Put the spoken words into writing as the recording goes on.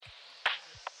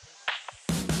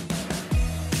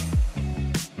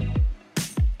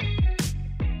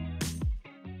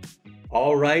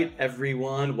All right,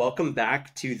 everyone, welcome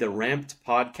back to the Ramped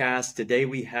podcast. Today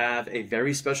we have a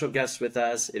very special guest with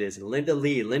us. It is Linda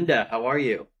Lee. Linda, how are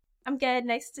you? I'm good.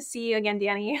 Nice to see you again,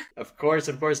 Danny. Of course,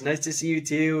 of course. Nice to see you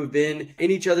too. We've been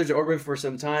in each other's orbit for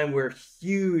some time. We're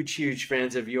huge, huge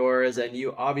fans of yours, and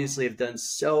you obviously have done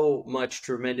so much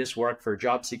tremendous work for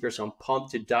job seekers. So I'm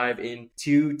pumped to dive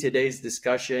into today's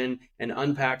discussion and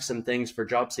unpack some things for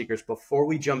job seekers. Before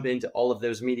we jump into all of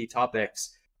those meaty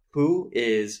topics, who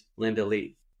is Linda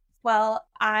Lee? Well,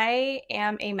 I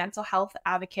am a mental health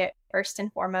advocate first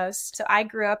and foremost. So I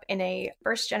grew up in a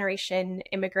first generation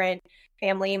immigrant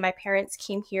family. My parents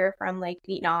came here from like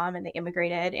Vietnam and they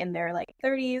immigrated in their like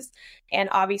 30s. And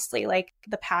obviously, like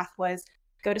the path was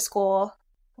go to school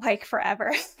like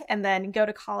forever and then go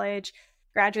to college,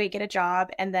 graduate, get a job,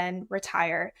 and then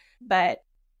retire. But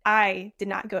I did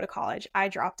not go to college. I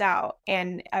dropped out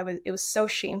and it was so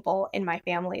shameful in my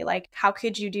family. Like, how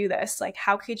could you do this? Like,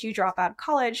 how could you drop out of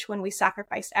college when we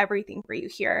sacrificed everything for you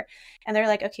here? And they're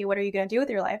like, okay, what are you going to do with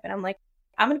your life? And I'm like,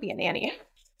 I'm going to be a nanny.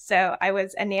 So I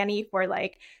was a nanny for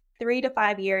like 3 to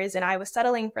 5 years and I was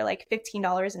settling for like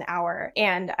 $15 an hour.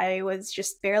 And I was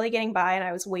just barely getting by. And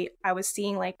I was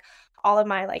seeing like all of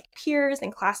my like peers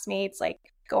and classmates like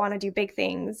go on and do big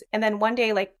things. And then one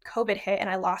day, like COVID hit and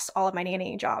I lost all of my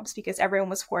nannying jobs because everyone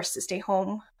was forced to stay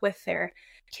home with their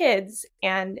kids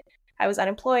and I was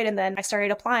unemployed. And then I started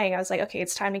applying. I was like, okay,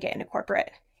 it's time to get into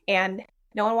corporate. And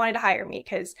no one wanted to hire me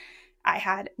because I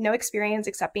had no experience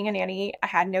except being a nanny. I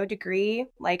had no degree.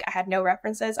 Like I had no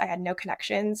references. I had no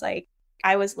connections. Like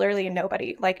I was literally a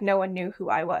nobody. Like no one knew who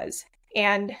I was.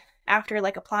 And after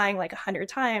like applying like 100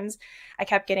 times, I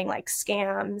kept getting like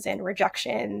scams and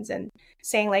rejections and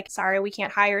saying like, sorry, we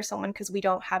can't hire someone because we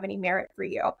don't have any merit for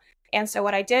you. And so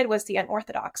what I did was the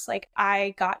unorthodox. Like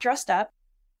I got dressed up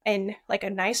in like a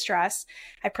nice dress.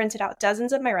 I printed out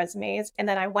dozens of my resumes and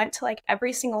then I went to like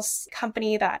every single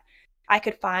company that I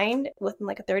could find within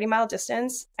like a 30-mile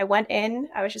distance. I went in,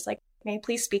 I was just like, may I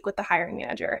please speak with the hiring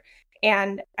manager?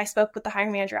 And I spoke with the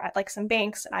hiring manager at like some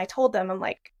banks and I told them, I'm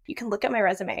like, you can look at my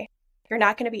resume. You're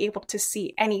not going to be able to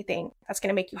see anything that's going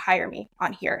to make you hire me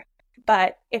on here.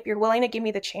 But if you're willing to give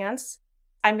me the chance,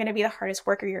 I'm going to be the hardest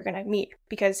worker you're going to meet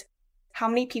because how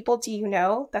many people do you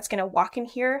know that's going to walk in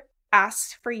here,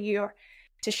 ask for you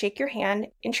to shake your hand,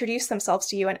 introduce themselves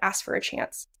to you, and ask for a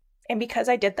chance? And because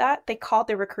I did that, they called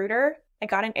the recruiter. I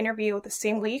got an interview the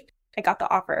same week. I got the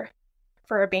offer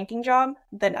for a banking job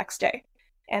the next day.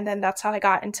 And then that's how I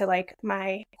got into like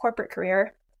my corporate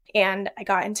career. And I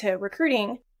got into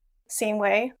recruiting same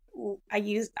way. I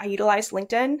utilized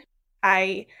LinkedIn.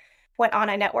 I went on,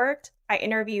 I networked. I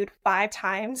interviewed 5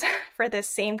 times for this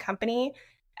same company.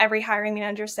 Every hiring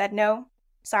manager said, no,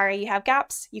 sorry, you have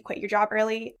gaps. You quit your job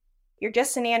early. You're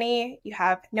just a nanny. You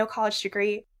have no college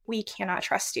degree. We cannot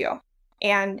trust you.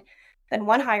 And then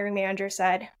one hiring manager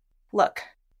said, look,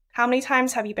 how many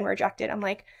times have you been rejected? I'm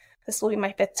like, this will be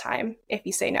my 5th time if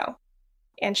you say no.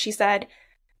 And she said,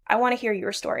 I want to hear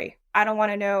your story. I don't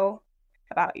want to know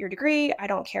about your degree. I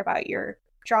don't care about your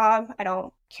job. I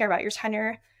don't care about your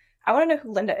tenure. I want to know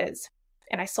who Linda is.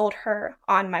 And I sold her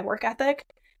on my work ethic.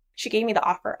 She gave me the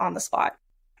offer on the spot.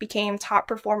 Became top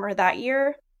performer that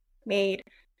year, made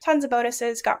tons of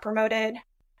bonuses, got promoted.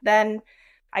 Then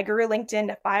I grew LinkedIn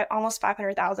to almost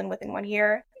 500,000 within 1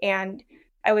 year. And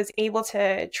I was able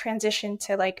to transition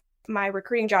to like my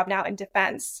recruiting job now in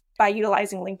defense by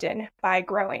utilizing LinkedIn, by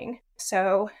growing.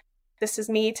 So this is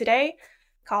me today,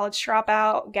 college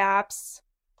dropout, gaps,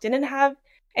 didn't have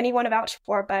anyone to vouch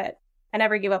for, but I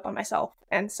never gave up on myself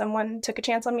and someone took a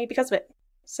chance on me because of it.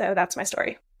 So that's my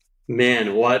story.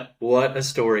 Man, what a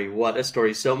story. What a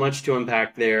story. So much to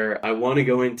unpack there. I want to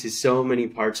go into so many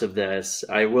parts of this.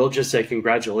 I will just say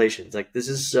congratulations. Like this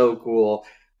is so cool.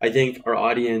 I think our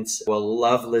audience will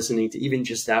love listening to even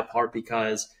just that part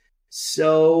because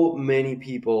so many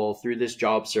people through this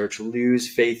job search lose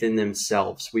faith in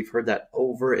themselves. We've heard that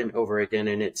over and over again.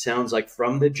 And it sounds like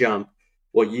from the jump,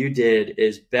 what you did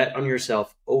is bet on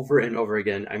yourself over and over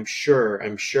again. I'm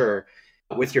sure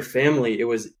with your family, it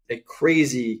was a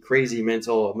crazy, crazy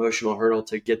mental, emotional hurdle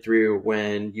to get through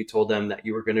when you told them that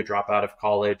you were going to drop out of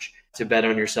college to bet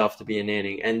on yourself to be a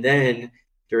nanny. And then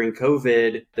during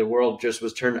COVID, the world just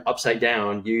was turned upside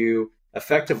down. You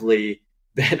effectively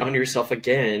bet on yourself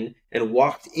again and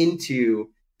walked into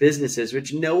businesses,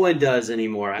 which no one does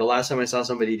anymore. The last time I saw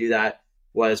somebody do that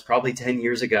was probably 10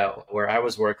 years ago where I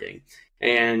was working.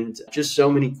 And just so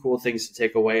many cool things to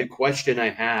take away. The question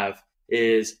I have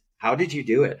is, how did you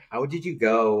do it? How did you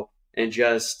go and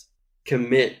just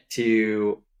commit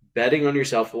to betting on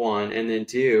yourself, one, and then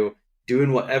two,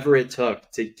 doing whatever it took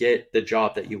to get the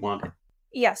job that you wanted?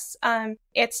 Yes,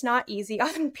 it's not easy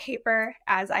on paper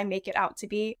as I make it out to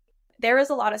be. There was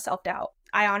a lot of self doubt.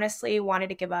 I honestly wanted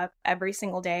to give up every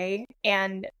single day,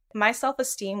 and my self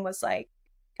esteem was like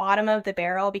bottom of the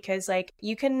barrel because, like,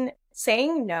 you can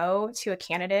saying no to a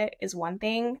candidate is one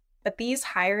thing, but these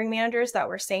hiring managers that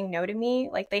were saying no to me,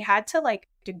 like, they had to like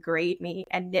degrade me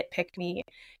and nitpick me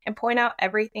and point out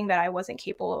everything that I wasn't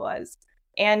capable of.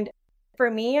 And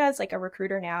for me, as like a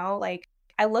recruiter now, like,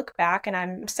 I look back and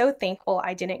I'm so thankful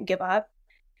I didn't give up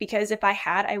because if I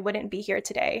had, I wouldn't be here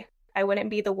today. I wouldn't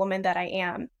be the woman that I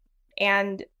am.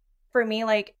 And for me,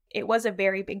 like, it was a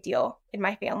very big deal in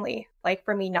my family, like,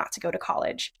 for me not to go to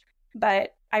college.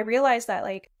 But I realized that,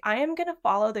 like, I am going to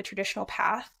follow the traditional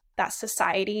path that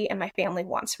society and my family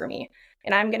wants for me.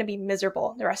 And I'm going to be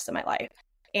miserable the rest of my life.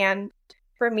 And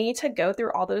for me to go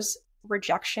through all those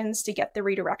rejections to get the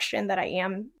redirection that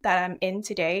I'm in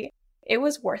today, it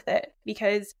was worth it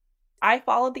because I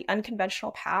followed the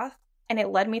unconventional path and it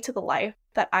led me to the life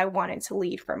that I wanted to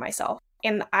lead for myself.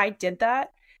 And I did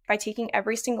that by taking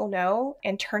every single no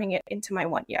and turning it into my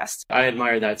one yes. I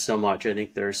admire that so much. I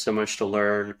think there's so much to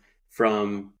learn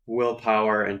from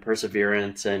willpower and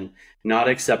perseverance and not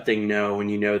accepting no when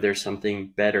you know there's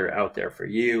something better out there for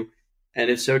you. And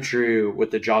it's so true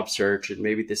with the job search. And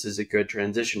maybe this is a good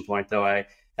transition point, though I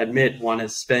admit want to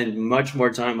spend much more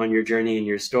time on your journey and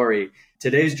your story.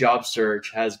 Today's job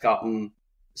search has gotten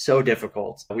so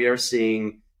difficult. We are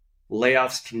seeing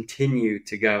layoffs continue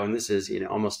to go. And this is,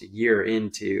 almost a year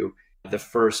into the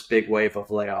first big wave of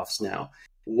layoffs now.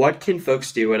 What can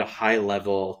folks do at a high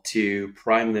level to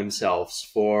prime themselves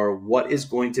for what is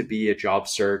going to be a job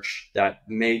search that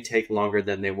may take longer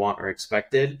than they want or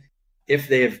expected if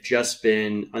they have just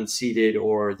been unseated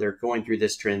or they're going through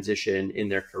this transition in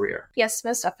their career? Yes,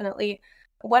 most definitely.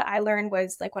 What I learned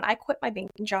was, like, when I quit my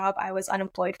banking job, I was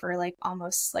unemployed for like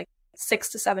almost like 6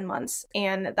 to 7 months.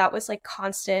 And that was like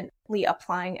constantly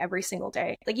applying every single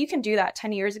day. Like, you can do that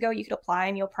 10 years ago, you could apply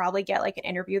and you'll probably get like an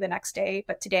interview the next day.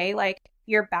 But today, like,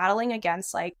 you're battling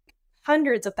against like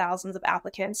hundreds of thousands of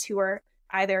applicants who are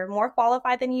either more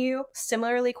qualified than you,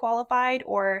 similarly qualified,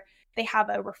 or they have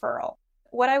a referral.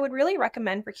 What I would really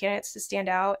recommend for candidates to stand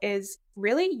out is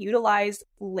really utilize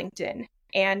LinkedIn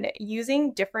and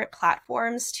using different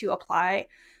platforms to apply.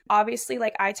 Obviously,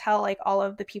 like, I tell like all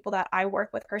of the people that I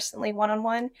work with personally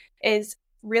one-on-one is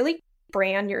really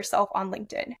brand yourself on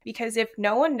LinkedIn, because if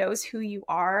no one knows who you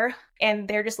are and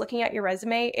they're just looking at your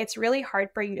resume, it's really hard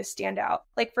for you to stand out.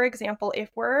 Like, for example, if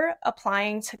we're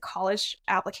applying to college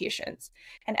applications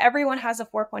and everyone has a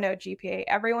 4.0 GPA,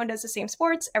 everyone does the same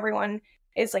sports, everyone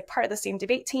is like part of the same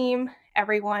debate team,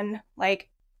 everyone like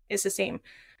is the same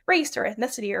race or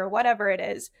ethnicity or whatever it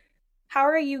is, how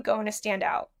are you going to stand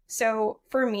out? So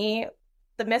for me,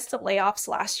 the midst of layoffs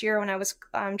last year when I was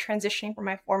transitioning from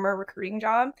my former recruiting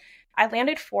job, I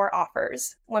landed 4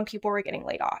 offers when people were getting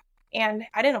laid off, and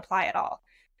I didn't apply at all.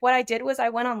 What I did was I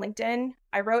went on LinkedIn,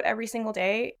 I wrote every single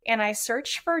day, and I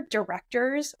searched for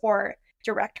directors or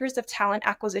directors of talent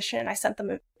acquisition, and I sent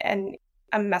them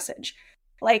a message.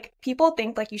 Like, people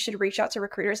think like you should reach out to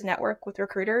recruiters and network with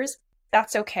recruiters.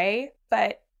 That's okay,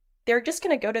 but they're just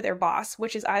going to go to their boss,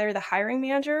 which is either the hiring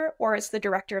manager or it's the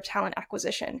director of talent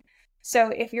acquisition. So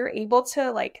if you're able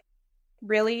to like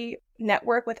really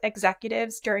network with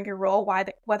executives during your role,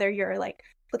 whether you're like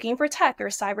looking for tech or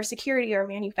cybersecurity or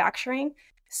manufacturing,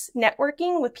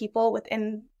 networking with people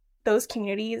within those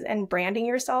communities and branding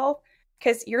yourself,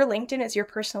 because your LinkedIn is your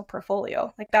personal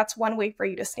portfolio. Like, that's one way for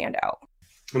you to stand out.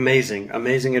 Amazing,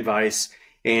 amazing advice.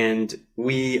 And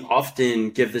we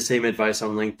often give the same advice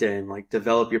on LinkedIn, like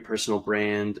develop your personal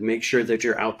brand, make sure that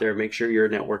you're out there, make sure you're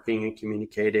networking and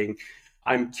communicating.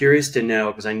 I'm curious to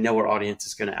know, because I know our audience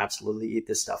is going to absolutely eat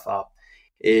this stuff up,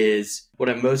 is what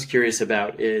I'm most curious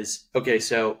about is, okay,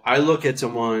 so I look at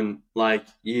someone like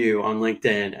you on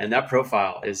LinkedIn and that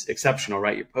profile is exceptional,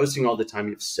 right? You're posting all the time.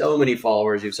 You have so many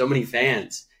followers, you have so many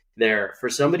fans there. For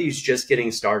somebody who's just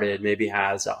getting started, maybe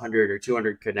has 100 or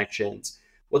 200 connections,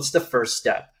 what's the first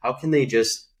step? How can they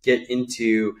just get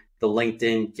into the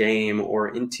LinkedIn game or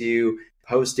into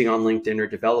posting on LinkedIn or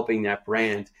developing that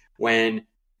brand when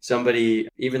somebody,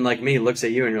 even like me, looks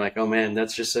at you and you're like, oh man,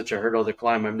 that's just such a hurdle to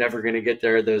climb. I'm never going to get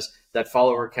there. That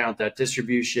follower count, that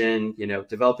distribution,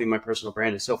 developing my personal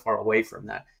brand is so far away from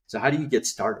that. So how do you get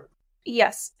started?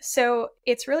 Yes. So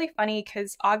it's really funny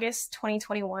because August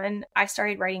 2021, I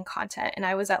started writing content and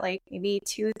I was at like maybe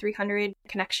 300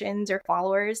 connections or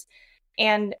followers.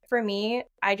 And for me,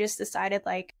 I just decided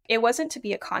like it wasn't to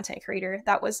be a content creator.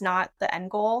 That was not the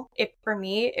end goal. For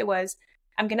me, it was,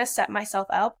 I'm going to set myself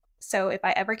up So if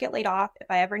I ever get laid off, if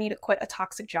I ever need to quit a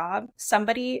toxic job,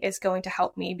 somebody is going to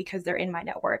help me because they're in my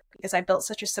network, because I built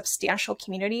such a substantial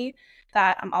community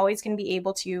that I'm always going to be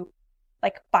able to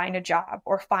like find a job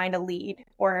or find a lead,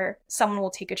 or someone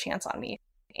will take a chance on me.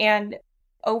 And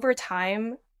over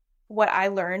time, what I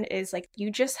learned is like you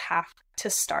just have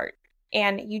to start.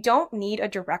 And you don't need a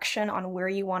direction on where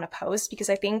you want to post,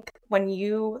 because I think when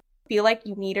you feel like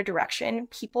you need a direction,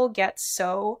 people get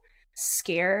so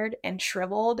scared and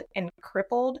shriveled and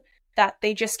crippled that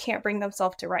they just can't bring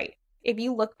themselves to write. If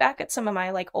you look back at some of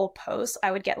my like old posts,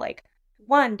 I would get like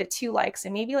 1 to 2 likes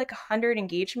and maybe like 100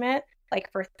 engagement,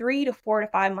 like for 3 to 4 to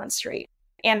 5 months straight.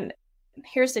 And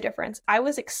here's the difference. I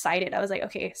was excited. I was like,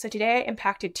 okay, so today I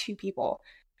impacted 2 people.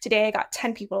 Today I got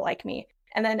 10 people to like me.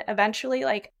 And then eventually,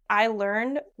 like, I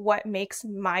learned what makes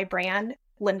my brand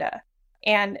Linda.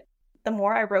 And the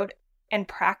more I wrote and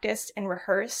practiced and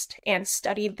rehearsed and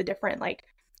studied the different like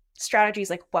strategies,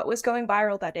 like what was going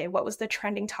viral that day, what was the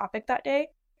trending topic that day,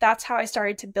 that's how I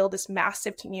started to build this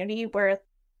massive community where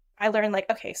I learned like,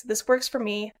 okay, so this works for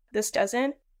me, this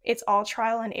doesn't. It's all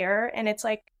trial and error. And it's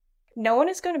like, no one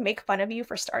is going to make fun of you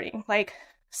for starting. Like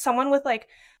someone with like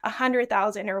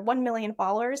 100,000 or 1 million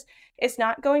followers is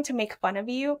not going to make fun of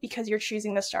you because you're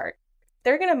choosing to start.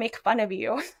 They're going to make fun of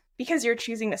you because you're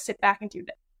choosing to sit back and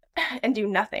do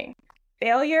nothing.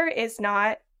 Failure is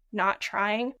not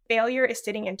trying. Failure is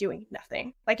sitting and doing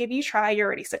nothing. Like if you try, you're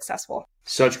already successful.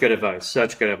 Such good advice.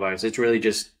 Such good advice. It's really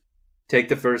just take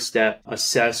the first step,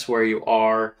 assess where you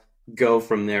are, go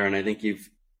from there. And I think you've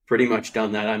pretty much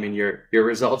done that. I mean, your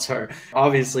results are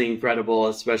obviously incredible,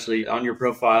 especially on your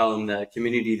profile, and the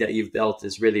community that you've built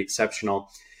is really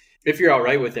exceptional. If you're all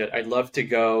right with it, I'd love to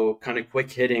go kind of quick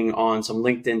hitting on some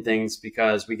LinkedIn things,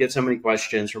 because we get so many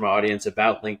questions from our audience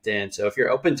about LinkedIn. So if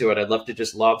you're open to it, I'd love to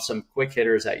just lob some quick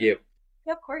hitters at you.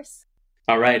 Yeah, of course.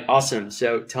 All right, awesome.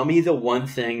 So tell me the one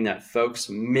thing that folks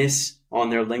miss on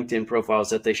their LinkedIn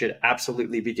profiles that they should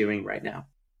absolutely be doing right now.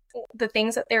 The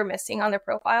things that they're missing on their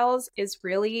profiles is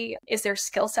their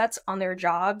skill sets on their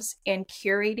jobs, and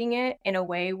curating it in a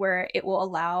way where it will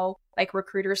allow like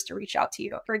recruiters to reach out to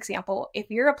you. For example, if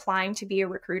you're applying to be a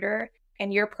recruiter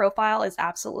and your profile is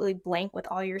absolutely blank with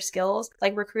all your skills,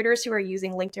 like recruiters who are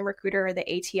using LinkedIn Recruiter or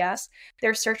the ATS,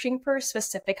 they're searching for a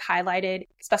specific highlighted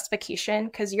specification,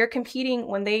 because you're competing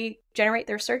when they generate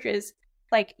their searches.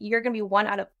 Like you're going to be one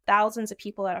out of thousands of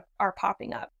people that are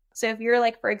popping up. So if you're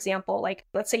like, for example, like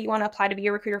let's say you want to apply to be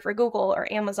a recruiter for Google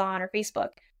or Amazon or Facebook,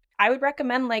 I would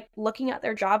recommend like looking at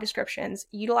their job descriptions,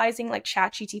 utilizing like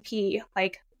ChatGPT,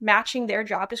 like matching their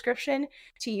job description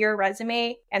to your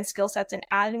resume and skill sets and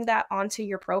adding that onto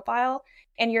your profile.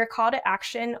 And your call to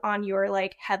action on your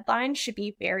like headline should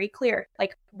be very clear.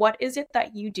 Like, what is it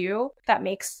that you do that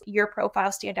makes your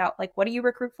profile stand out? Like, what do you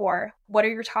recruit for? What are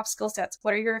your top skill sets?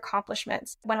 What are your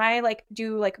accomplishments? When I like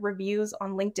do like reviews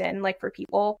on LinkedIn, like for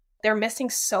people, they're missing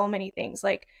so many things.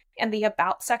 Like, and the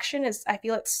about section is, I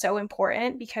feel it's so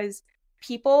important, because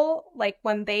people like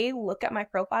when they look at my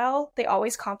profile, they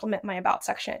always compliment my about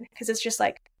section, because it's just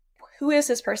like, who is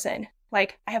this person?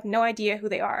 Like, I have no idea who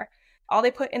they are. All they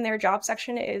put in their job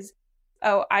section is,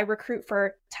 oh, I recruit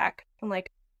for tech. I'm like,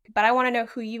 but I want to know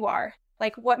who you are.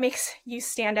 Like, what makes you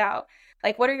stand out?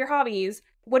 Like, what are your hobbies?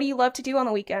 What do you love to do on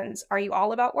the weekends? Are you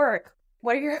all about work?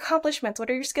 What are your accomplishments? What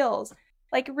are your skills?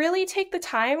 Like, really take the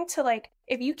time to like,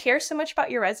 if you care so much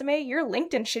about your resume, your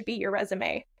LinkedIn should be your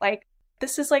resume. Like,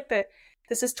 this is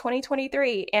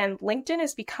 2023 and LinkedIn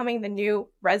is becoming the new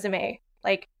resume.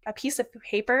 Like a piece of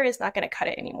paper is not going to cut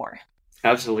it anymore.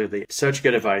 Absolutely. Such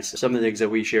good advice. Some of the things that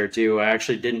we share too, I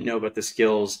actually didn't know about the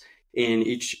skills in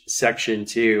each section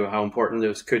too, how important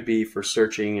those could be for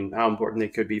searching and how important they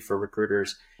could be for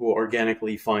recruiters who will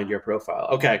organically find your profile.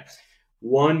 Okay.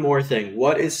 One more thing.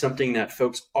 What is something that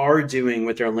folks are doing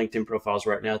with their LinkedIn profiles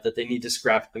right now that they need to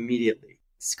scrap immediately?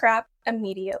 Scrap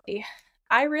immediately.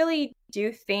 I really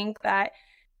do think that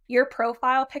your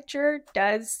profile picture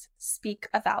does speak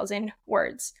 1,000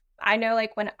 words. I know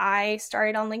like when I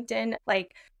started on LinkedIn,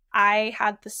 like I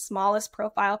had the smallest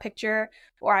profile picture,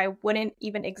 or I wouldn't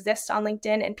even exist on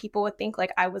LinkedIn and people would think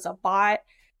like I was a bot.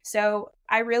 So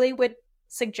I really would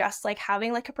suggest like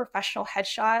having like a professional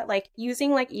headshot, like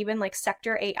using like even like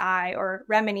Sector AI or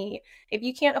Remini. If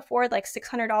you can't afford like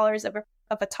 $600 of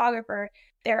a photographer,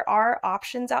 there are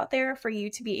options out there for you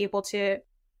to be able to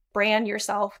brand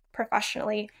yourself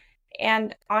professionally.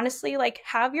 And honestly, like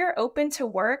have your open to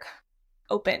work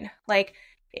open, like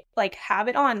have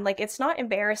it on. Like it's not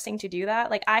embarrassing to do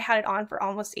that. Like I had it on for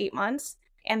almost 8 months,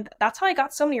 and that's how I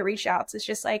got so many reach outs. It's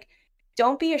just like,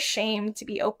 don't be ashamed to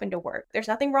be open to work. There's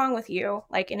nothing wrong with you.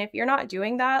 Like, and if you're not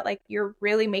doing that, like you're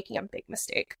really making a big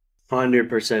mistake.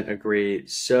 100% agree.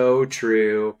 So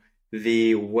true.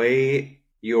 The way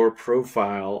your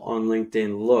profile on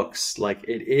LinkedIn looks, like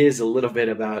it is a little bit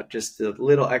about just a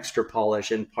little extra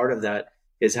polish. And part of that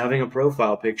is having a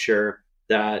profile picture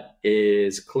that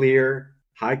is clear,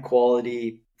 high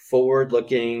quality, forward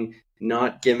looking,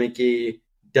 not gimmicky,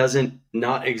 doesn't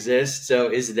not exist. So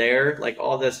is there, like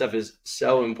all that stuff is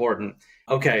so important.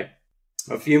 Okay.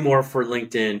 A few more for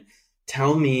LinkedIn.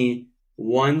 Tell me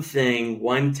one thing,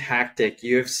 one tactic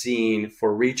you have seen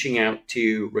for reaching out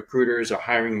to recruiters or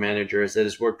hiring managers that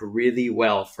has worked really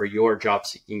well for your job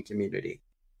seeking community.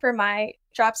 For my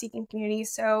job seeking community,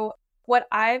 so what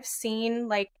I've seen,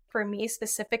 like for me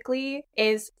specifically,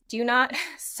 is do not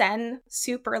send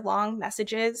super long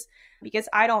messages because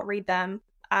I don't read them.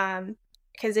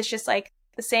 Because it's just like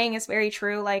the saying is very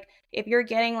true. Like if you're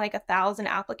getting like 1,000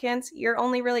 applicants, you're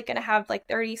only really going to have like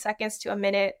 30 seconds to a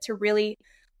minute to really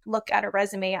look at a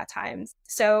resume at times.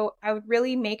 So I would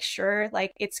really make sure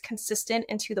like it's consistent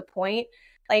and to the point.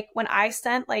 Like when I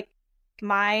sent like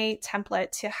my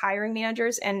template to hiring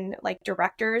managers and like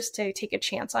directors to take a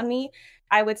chance on me,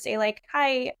 I would say like,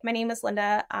 "Hi, my name is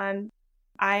Linda.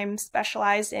 I'm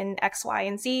specialized in X, Y,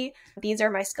 and Z. These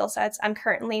are my skill sets. I'm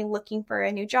currently looking for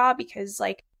a new job because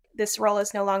like this role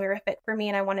is no longer a fit for me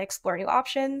and I want to explore new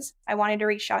options. I wanted to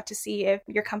reach out to see if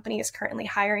your company is currently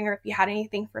hiring or if you had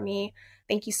anything for me.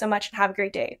 Thank you so much and have a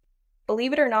great day."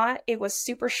 Believe it or not, it was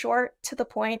super short, to the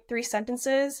point, 3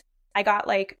 sentences. I got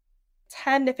like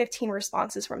 10 to 15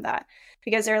 responses from that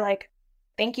because they're like,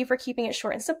 "Thank you for keeping it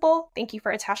short and simple. Thank you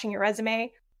for attaching your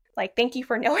resume. Like, thank you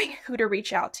for knowing who to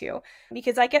reach out to."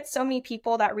 Because I get so many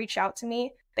people that reach out to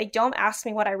me. They don't ask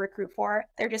me what I recruit for.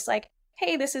 They're just like,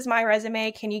 "Hey, this is my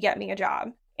resume. Can you get me a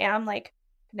job?" And I'm like,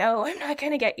 "No, I'm not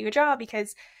going to get you a job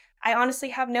because I honestly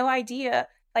have no idea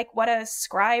like what a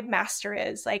scribe master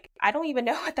is. Like, I don't even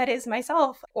know what that is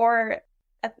myself." Or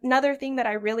another thing that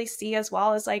I really see as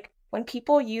well is like when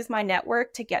people use my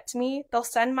network to get to me, they'll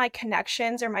send my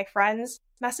connections or my friends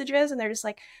messages and they're just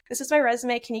like, "This is my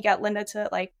resume. Can you get Linda to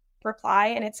like reply?"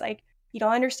 And it's like, you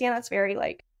don't understand, that's very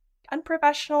like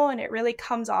unprofessional and it really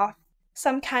comes off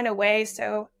some kind of way.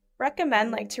 So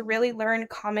recommend like to really learn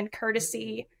common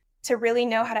courtesy, to really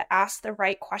know how to ask the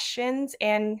right questions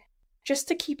and just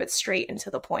to keep it straight and to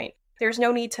the point. There's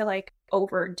no need to like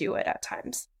overdo it at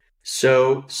times.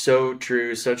 So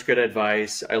true. Such good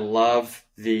advice. I love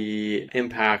the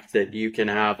impact that you can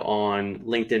have on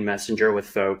LinkedIn Messenger with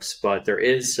folks, but there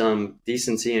is some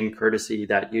decency and courtesy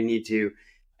that you need to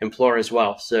implore as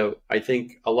well. So I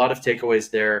think a lot of takeaways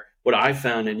there. What I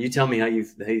found, and you tell me how you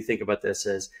think about this,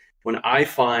 is when I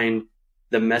find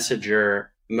the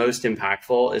messenger most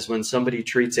impactful is when somebody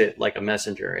treats it like a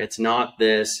messenger. It's not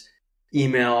this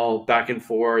email back and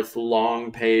forth,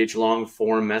 long page, long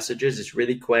form messages. It's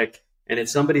really quick. And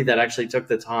it's somebody that actually took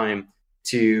the time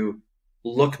to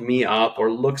look me up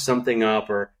or look something up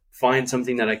or find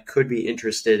something that I could be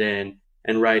interested in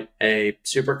and write a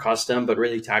super custom, but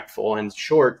really tactful and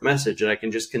short message that I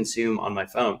can just consume on my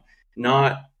phone.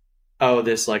 Not, oh,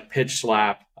 this like pitch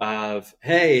slap of,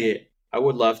 "Hey, I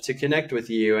would love to connect with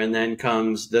you." And then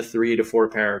comes the 3 to 4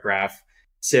 paragraph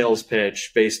sales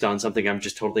pitch based on something I'm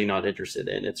just totally not interested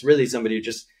in. It's really somebody who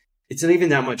just, it's not even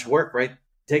that much work, right?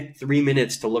 Take 3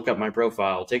 minutes to look up my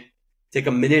profile. Take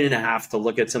a minute and a half to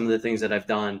look at some of the things that I've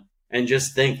done and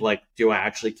just think like, do I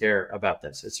actually care about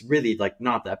this? It's really like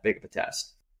not that big of a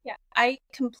test. Yeah, I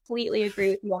completely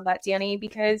agree with you on that, Danny,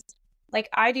 because like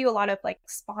I do a lot of like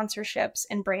sponsorships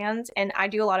and brands and I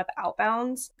do a lot of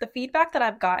outbounds. The feedback that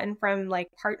I've gotten from like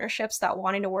partnerships that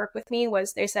wanted to work with me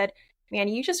was they said, "Man,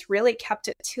 you just really kept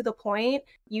it to the point.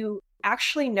 You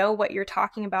actually know what you're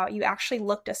talking about. You actually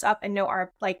looked us up and know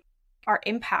our like our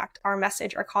impact, our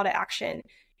message, our call to action."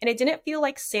 And it didn't feel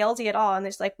like salesy at all. And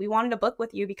there's like, we wanted to book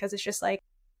with you because it's just like,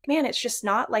 man, it's just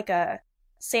not like a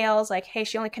sales, like, "Hey,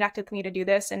 she only connected with me to do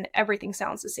this," and everything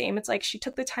sounds the same. It's like she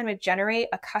took the time to generate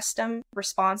a custom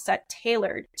response that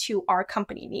tailored to our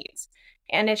company needs.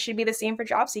 And it should be the same for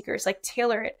job seekers, like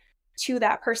tailor it to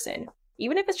that person.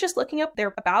 Even if it's just looking up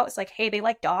their about, it's like, "Hey, they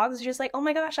like dogs." It's just like, "Oh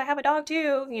my gosh, I have a dog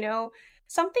too."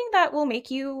 Something that will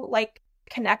make you like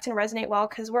connect and resonate well,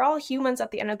 because we're all humans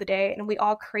at the end of the day and we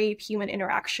all crave human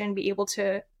interaction, be able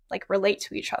to like relate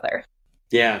to each other.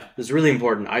 Yeah, it's really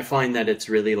important. I find that it's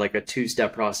really like a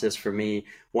two-step process for me.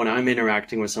 When I'm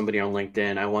interacting with somebody on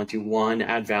LinkedIn, I want to, one,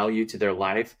 add value to their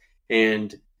life.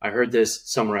 And I heard this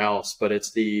somewhere else, but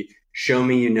it's the show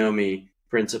me you know me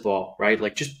principle, right?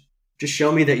 Like just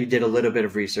show me that you did a little bit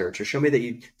of research or show me that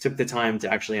you took the time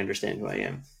to actually understand who I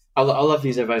am. I love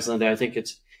these advice, Linda. I think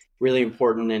it's really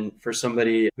important. And for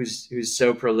somebody who's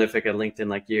so prolific at LinkedIn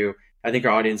like you, I think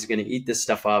our audience is going to eat this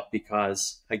stuff up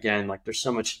because, again, like there's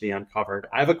so much to be uncovered.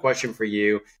 I have a question for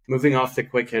you, moving off the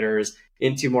quick hitters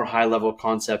into more high level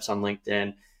concepts on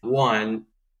LinkedIn. One,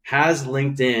 has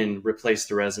LinkedIn replaced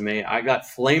the resume? I got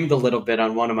flamed a little bit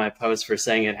on one of my posts for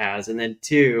saying it has. And then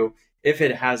two, if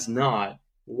it has not,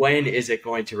 when is it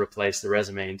going to replace the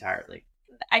resume entirely?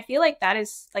 I feel like that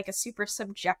is like a super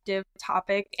subjective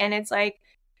topic. And it's like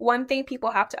one thing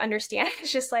people have to understand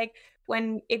is just like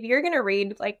if you're going to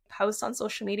read like posts on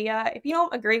social media, if you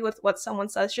don't agree with what someone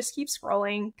says, just keep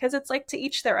scrolling because it's like to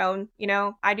each their own. You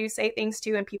know, I do say things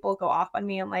too, and people go off on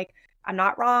me. I'm like, I'm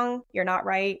not wrong. You're not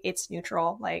right. It's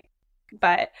neutral. Like,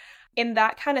 but in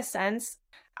that kind of sense,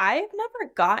 I've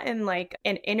never gotten like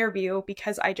an interview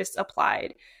because I just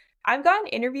applied. I've gotten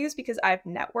interviews because I've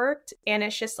networked, and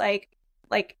it's just like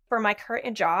for my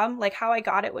current job, like how I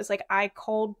got it was like I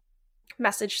cold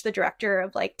messaged the director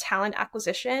of like talent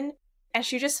acquisition, and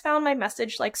she just found my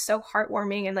message like so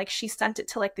heartwarming, and like she sent it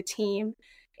to like the team.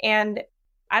 And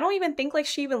I don't even think like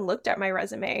she even looked at my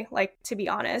resume, like to be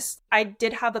honest. I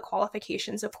did have the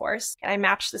qualifications, of course, and I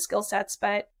matched the skill sets,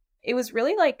 but it was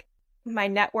really like my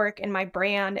network and my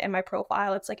brand and my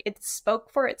profile. It's like it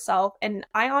spoke for itself. And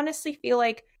I honestly feel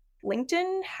like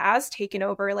LinkedIn has taken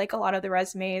over like a lot of the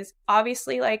resumes.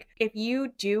 Obviously, like if you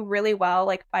do really well,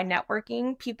 like by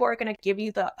networking, people are going to give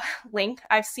you the link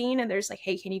I've seen, and there's like,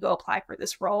 hey, can you go apply for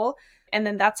this role? And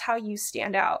then that's how you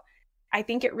stand out. I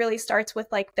think it really starts with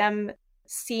like them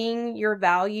seeing your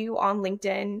value on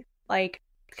LinkedIn, like,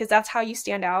 because that's how you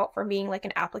stand out from being like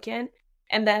an applicant.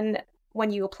 And then when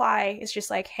you apply, it's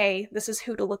just like, hey, this is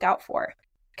who to look out for.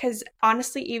 Because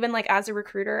honestly, even like as a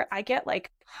recruiter, I get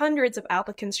like hundreds of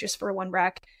applicants just for one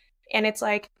rec. And it's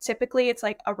like, typically it's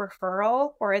like a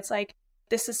referral, or it's like,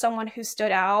 this is someone who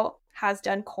stood out, has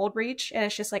done cold reach. And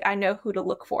it's just like, I know who to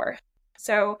look for.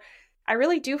 So I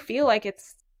really do feel like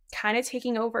it's kind of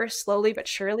taking over slowly but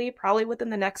surely. Probably within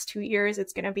the next 2 years,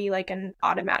 it's going to be like an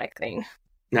automatic thing.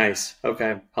 Nice.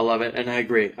 Okay. I love it. And I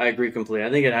agree. I agree completely.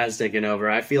 I think it has taken over.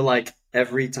 I feel like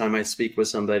every time I speak with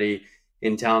somebody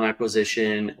in talent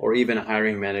acquisition or even a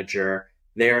hiring manager,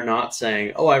 they are not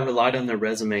saying, oh, I relied on their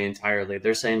resume entirely.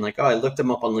 They're saying like, oh, I looked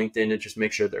them up on LinkedIn to just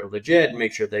make sure they're legit and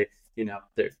make sure they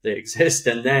exist.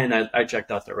 And then I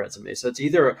checked out their resume. So it's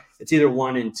either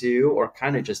one and two or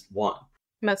kind of just one.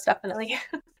 Most definitely.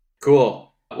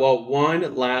 Cool. Well,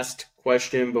 one last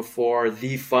question before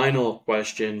the final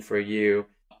question for you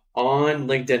on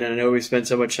LinkedIn. And I know we spent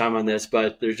so much time on this,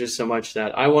 but there's just so much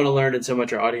that I want to learn and so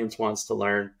much our audience wants to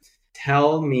learn.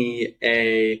 Tell me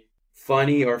a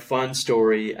funny or fun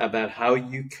story about how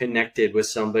you connected with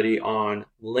somebody on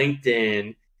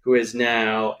LinkedIn who is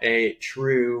now a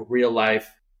true real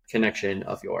life connection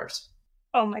of yours.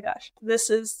 Oh my gosh, this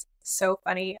is so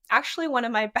funny. Actually, one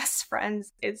of my best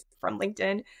friends is from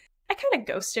LinkedIn. I kind of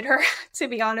ghosted her, to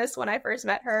be honest, when I first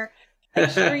met her.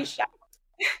 Like, she reached out.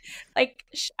 Like,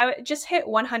 I just hit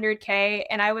 100K,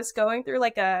 and I was going through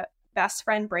like a best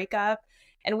friend breakup,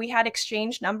 and we had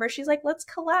exchanged numbers. She's like, let's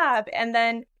collab. And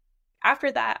then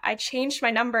after that, I changed my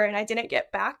number and I didn't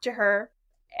get back to her.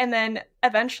 And then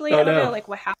eventually, I don't know like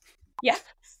what happened. Yeah.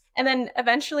 And then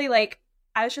eventually, like,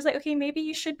 I was just like, okay, maybe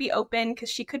you should be open because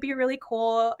she could be really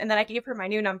cool. And then I gave her my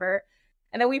new number.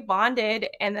 And then we bonded,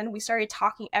 and then we started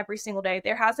talking every single day.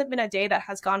 There hasn't been a day that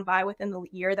has gone by within the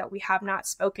year that we have not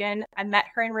spoken. I met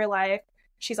her in real life.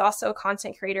 She's also a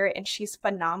content creator, and she's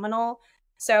phenomenal.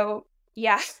 So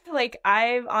yeah, like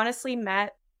I've honestly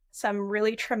met some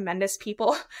really tremendous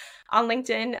people on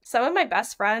LinkedIn. Some of my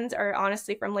best friends are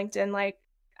honestly from LinkedIn. Like,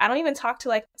 I don't even talk to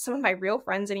like some of my real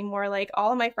friends anymore. Like,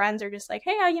 all of my friends are just like,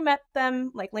 hey, how you met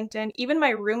them? Like, LinkedIn. Even my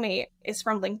roommate is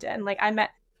from LinkedIn. Like, I met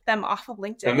them off of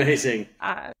LinkedIn. Amazing.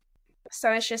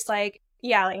 So it's just like,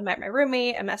 yeah, like I met my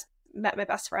roommate, I met my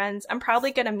best friends. I'm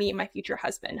probably gonna meet my future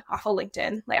husband off of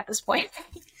LinkedIn, like at this point.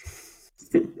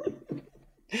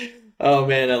 Oh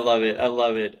man, I love it. I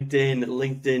love it.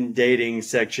 LinkedIn dating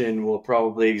section will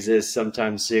probably exist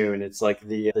sometime soon. It's like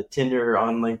the Tinder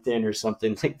on LinkedIn or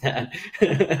something like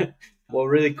that. Well,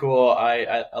 really cool.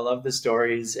 I love the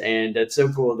stories, and it's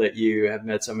so cool that you have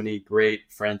met so many great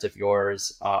friends of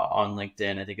yours on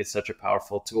LinkedIn. I think it's such a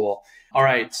powerful tool. All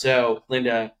right, so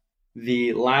Linda,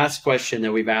 the last question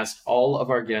that we've asked all of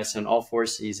our guests on all 4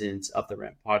 seasons of the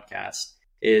Ramp podcast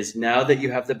is, now that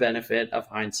you have the benefit of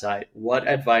hindsight, what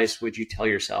advice would you tell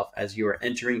yourself as you are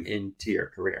entering into your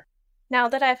career? Now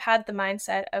that I've had the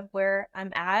mindset of where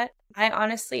I'm at, I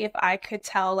honestly, if I could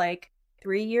tell like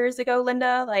 3 years ago,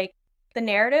 Linda, like the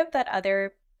narrative that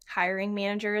other hiring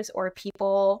managers or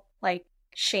people like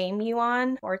shame you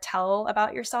on or tell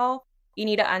about yourself, you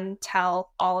need to untell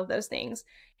all of those things.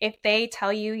 If they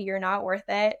tell you you're not worth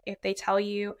it, if they tell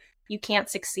you you can't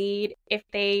succeed, if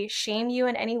they shame you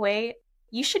in any way,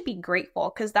 you should be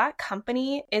grateful because that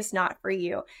company is not for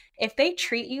you. If they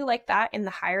treat you like that in the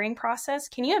hiring process,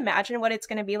 can you imagine what it's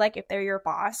going to be like if they're your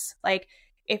boss? Like,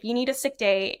 if you need a sick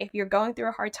day, if you're going through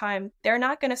a hard time, they're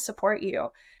not going to support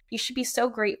you. You should be so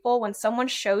grateful when someone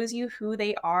shows you who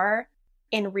they are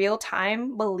in real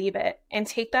time, believe it, and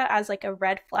take that as like a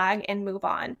red flag and move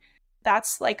on.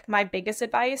 That's like my biggest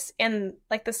advice. And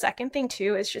like the second thing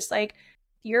too is just like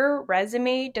your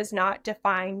resume does not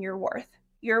define your worth.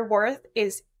 Your worth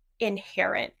is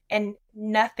inherent and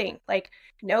nothing, like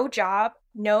no job,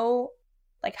 no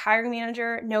like hiring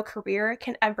manager, no career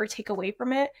can ever take away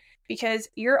from it because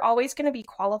you're always going to be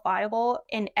qualifiable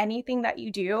in anything that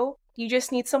you do. You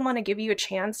just need someone to give you a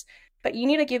chance, but you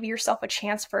need to give yourself a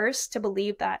chance first to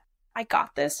believe that I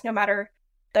got this no matter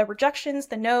the rejections,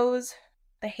 the no's,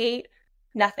 the hate,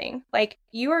 nothing. Like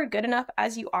you are good enough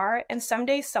as you are. And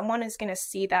someday someone is going to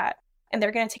see that and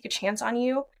they're going to take a chance on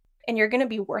you and you're going to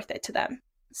be worth it to them.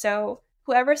 So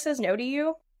whoever says no to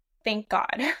you, thank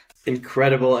God.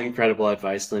 Incredible, incredible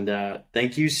advice, Linda.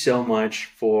 Thank you so much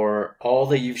for all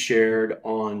that you've shared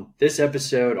on this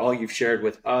episode, all you've shared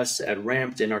with us at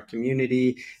Ramped in our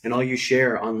community, and all you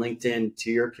share on LinkedIn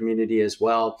to your community as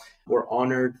well. We're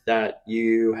honored that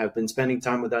you have been spending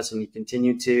time with us and you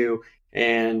continue to.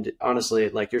 And honestly,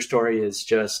 like your story is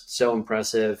just so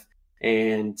impressive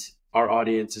and our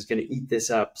audience is going to eat this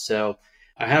up. So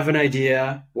I have an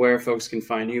idea where folks can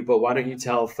find you, but why don't you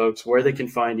tell folks where they can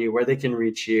find you, where they can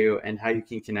reach you, and how you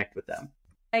can connect with them?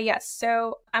 Yes.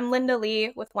 So I'm Linda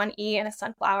Lee with one E and a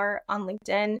sunflower on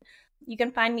LinkedIn. You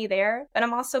can find me there, but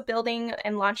I'm also building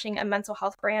and launching a mental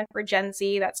health brand for Gen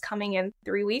Z that's coming in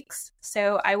 3 weeks.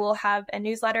 So I will have a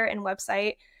newsletter and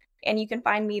website, and you can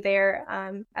find me there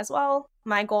as well.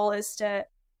 My goal is to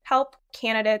help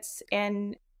candidates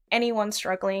and anyone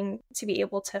struggling to be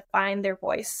able to find their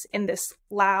voice in this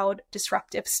loud,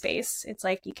 disruptive space. It's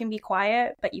like you can be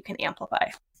quiet, but you can amplify.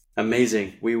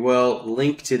 Amazing. We will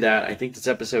link to that. I think this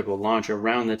episode will launch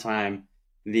around the time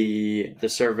the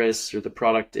service or the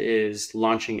product is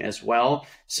launching as well.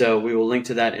 So we will link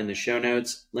to that in the show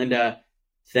notes. Linda,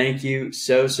 thank you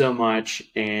so, so much.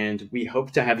 And we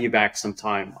hope to have you back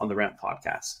sometime on the Ramp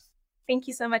podcast. Thank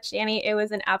you so much, Danny. It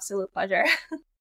was an absolute pleasure.